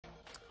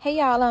Hey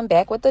y'all, I'm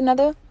back with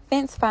another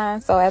fence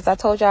find. So as I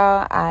told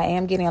y'all, I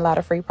am getting a lot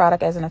of free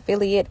product as an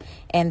affiliate,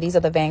 and these are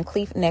the Van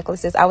Cleef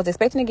necklaces. I was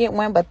expecting to get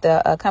one, but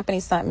the company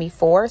sent me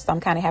 4, so I'm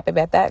kind of happy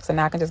about that. So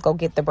now I can just go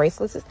get the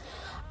bracelets.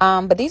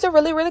 But these are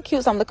really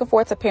cute, so I'm looking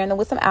forward to pairing them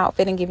with some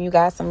outfit and giving you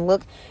guys some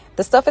look.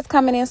 The stuff is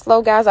coming in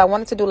slow, guys. I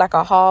wanted to do like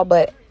a haul,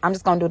 but I'm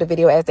just gonna do the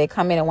video as they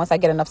come in, and once I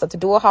get enough stuff to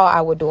do a haul,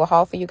 I will do a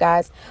haul for you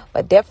guys.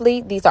 But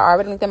definitely, these are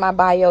already linked in my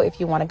bio if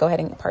you want to go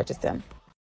ahead and purchase them.